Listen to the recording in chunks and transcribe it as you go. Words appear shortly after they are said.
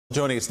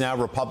Joining us now,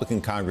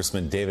 Republican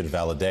Congressman David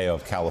Valadao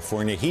of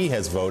California. He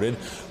has voted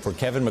for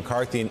Kevin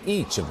McCarthy in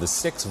each of the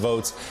 6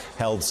 votes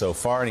held so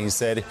far, and he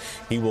said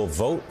he will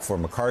vote for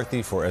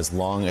McCarthy for as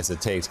long as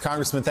it takes.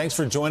 Congressman, thanks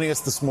for joining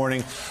us this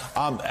morning.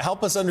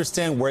 Help us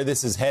understand where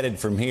this is headed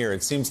from here.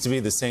 It seems to be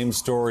the same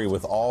story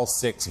with all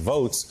 6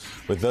 votes,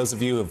 with those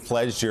of you who have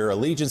pledged your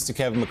allegiance to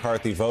Kevin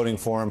McCarthy voting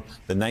for him,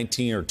 the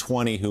 19 or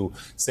 20 who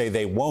say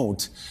they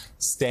won't,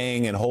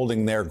 staying and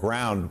holding their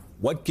ground.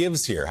 What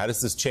gives here? How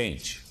does this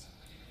change?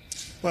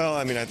 Well,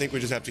 I mean, I think we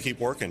just have to keep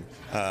working.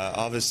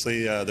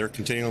 Obviously, they're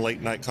continuing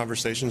late-night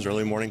conversations,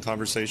 early morning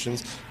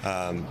conversations.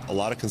 A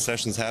lot of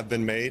concessions have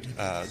been made.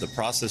 The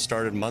process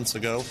started months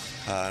ago,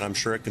 and I'm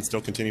sure it can still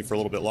continue for a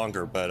little bit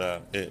longer,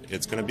 but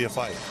it's going to be a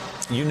fight.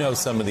 You know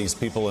some of these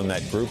people in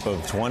that group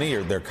of 20,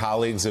 or they're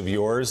colleagues of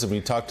yours. Have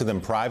you talked to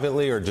them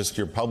privately or just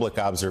your public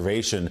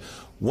observation?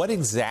 What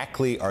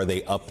exactly are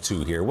they up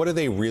to here? What do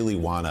they really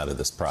want out of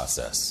this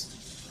process?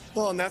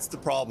 Well, and that's the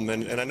problem,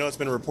 and I know it's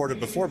been reported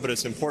before, but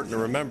it's important to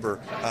remember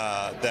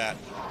that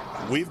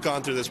we've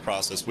gone through this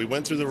process. We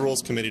went through the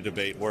Rules Committee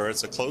debate where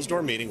it's a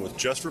closed-door meeting with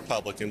just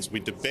Republicans. We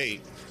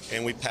debate,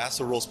 and we pass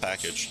a rules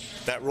package.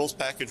 That rules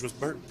package was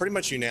pretty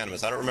much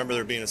unanimous. I don't remember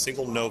there being a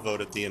single no vote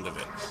at the end of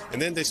it.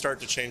 And then they start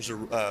to change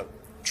the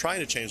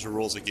trying to change the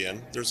rules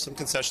again. There's some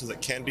concessions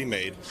that can be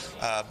made.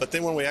 But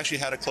then when we actually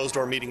had a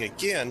closed-door meeting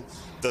again,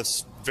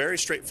 the very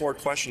straightforward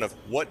question of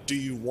what do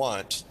you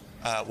want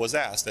was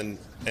asked, and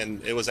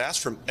it was asked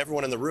from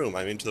everyone in the room.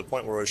 I mean, to the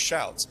point where it was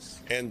shouts,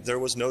 and there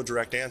was no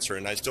direct answer.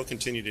 And I still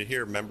continue to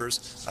hear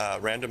members,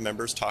 random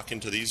members, talking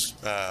to this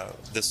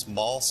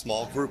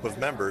small group of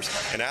members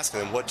and asking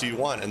them, "What do you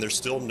want?" And there's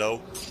still no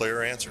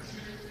clear answer.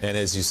 And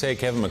as you say,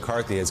 Kevin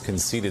McCarthy has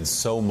conceded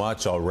so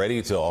much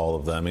already to all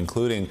of them,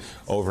 including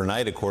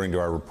overnight, according to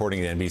our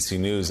reporting at NBC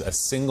News, a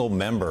single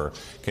member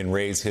can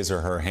raise his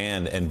or her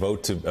hand and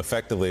vote to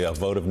effectively a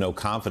vote of no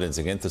confidence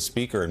against the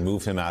speaker and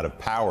move him out of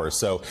power.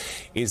 So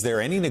is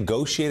there any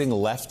negotiating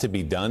left to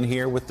be done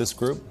here with this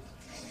group?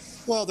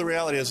 Well, the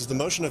reality is the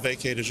motion to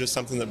vacate is just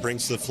something that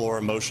brings to the floor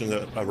a motion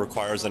that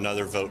requires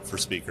another vote for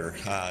speaker.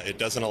 It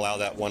doesn't allow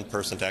that one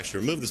person to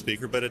actually remove the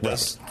speaker, but it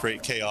does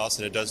create chaos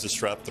and it does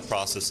disrupt the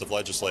process of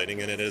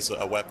legislating, and it is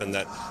a weapon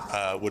that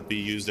would be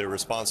used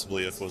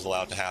irresponsibly if it was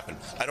allowed to happen.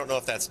 I don't know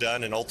if that's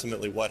done, and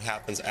ultimately what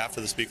happens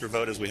after the speaker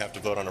vote is we have to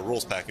vote on a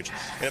rules package.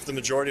 And if the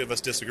majority of us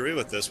disagree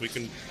with this, we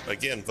can,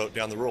 again, vote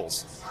down the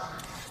rules.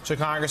 So,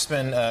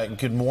 Congressman,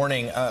 good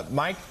morning.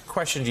 My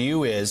question to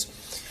you is,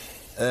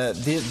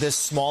 this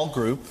small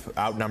group,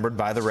 outnumbered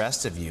by the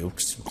rest of you,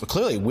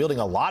 clearly wielding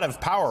a lot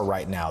of power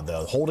right now,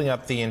 though, holding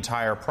up the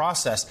entire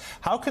process.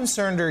 How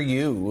concerned are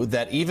you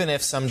that even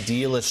if some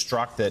deal is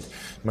struck that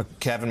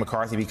Kevin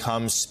McCarthy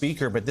becomes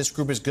speaker, but this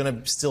group is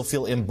going to still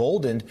feel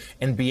emboldened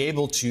and be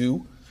able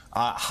to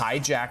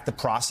hijack the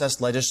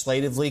process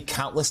legislatively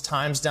countless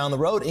times down the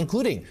road,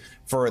 including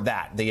for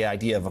the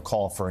idea of a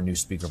call for a new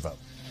speaker vote?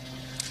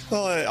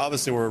 Well,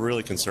 obviously, we're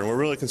really concerned. We're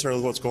really concerned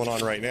with what's going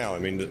on right now. I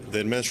mean, the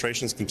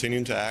administration is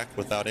continuing to act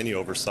without any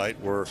oversight.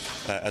 We're,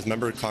 as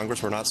members of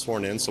Congress, we're not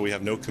sworn in, so we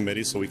have no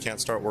committee, so we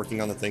can't start working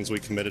on the things we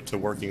committed to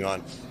working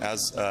on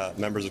as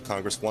members of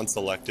Congress once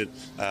elected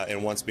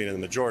and once being in the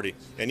majority.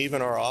 And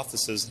even our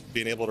offices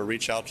being able to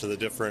reach out to the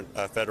different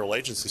federal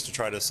agencies to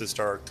try to assist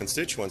our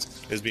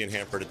constituents is being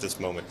hampered at this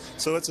moment.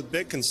 So it's a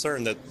big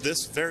concern that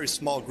this very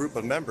small group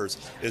of members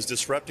is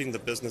disrupting the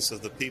business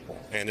of the people,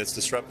 and it's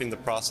disrupting the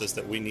process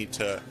that we need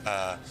to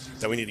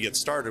get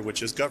started,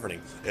 which is governing.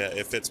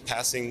 If it's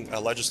passing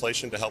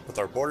legislation to help with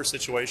our border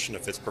situation,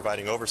 if it's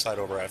providing oversight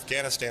over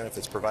Afghanistan, if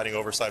it's providing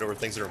oversight over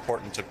things that are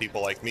important to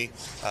people like me,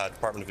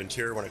 Department of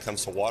Interior, when it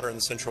comes to water in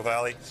the Central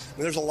Valley. I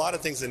mean, there's a lot of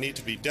things that need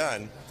to be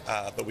done,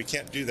 but we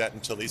can't do that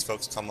until these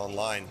folks come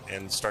online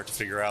and start to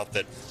figure out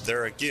that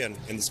they're, again,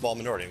 in the small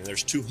minority. I mean,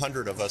 there's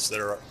 200 of us that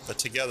are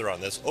together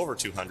on this, over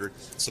 200,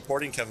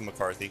 supporting Kevin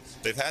McCarthy.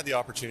 They've had the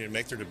opportunity to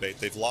make their debate.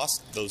 They've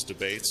lost those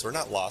debates, or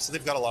not lost.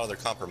 They've got a lot of their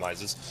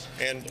compromises.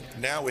 And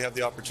now we have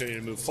the opportunity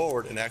to move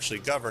forward and actually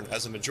govern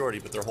as a majority,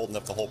 but they're holding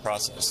up the whole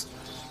process.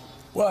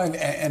 Well,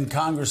 and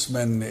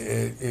Congressman,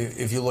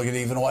 if you look at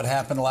even what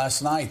happened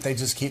last night, they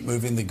just keep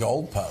moving the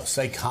goalposts.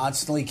 They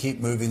constantly keep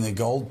moving the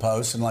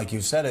goalposts. And like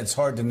you said, it's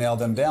hard to nail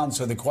them down.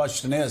 So the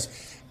question is,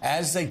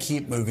 as they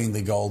keep moving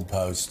the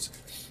goalposts,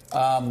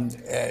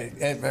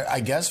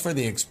 I guess for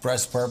the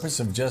express purpose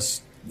of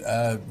just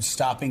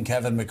stopping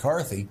Kevin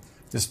McCarthy,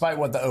 despite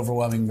what the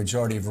overwhelming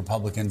majority of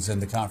Republicans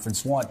in the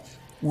conference want,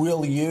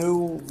 will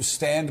you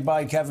stand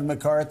by Kevin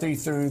McCarthy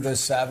through the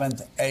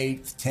 7th,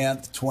 8th,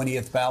 10th,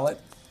 20th ballot?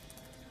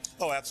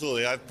 Oh,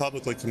 absolutely. I've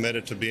publicly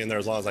committed to being there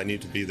as long as I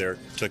need to be there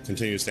to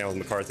continue to stand with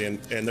McCarthy.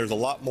 And there's a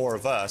lot more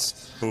of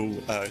us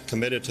who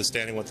committed to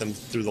standing with him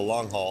through the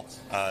long haul.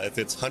 If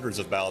it's hundreds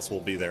of ballots, we'll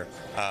be there.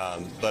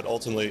 But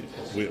ultimately,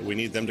 we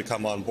need them to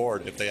come on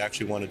board if they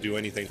actually want to do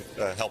anything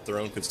to help their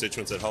own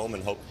constituents at home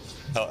and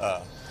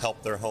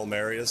help their home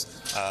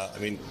areas. I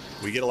mean,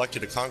 we get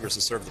elected to Congress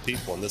to serve the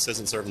people, and this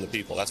isn't serving the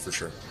people, that's for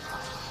sure.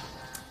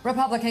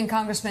 Republican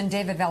Congressman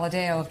David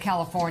Valadao of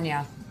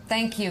California,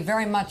 thank you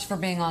very much for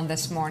being on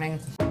this morning.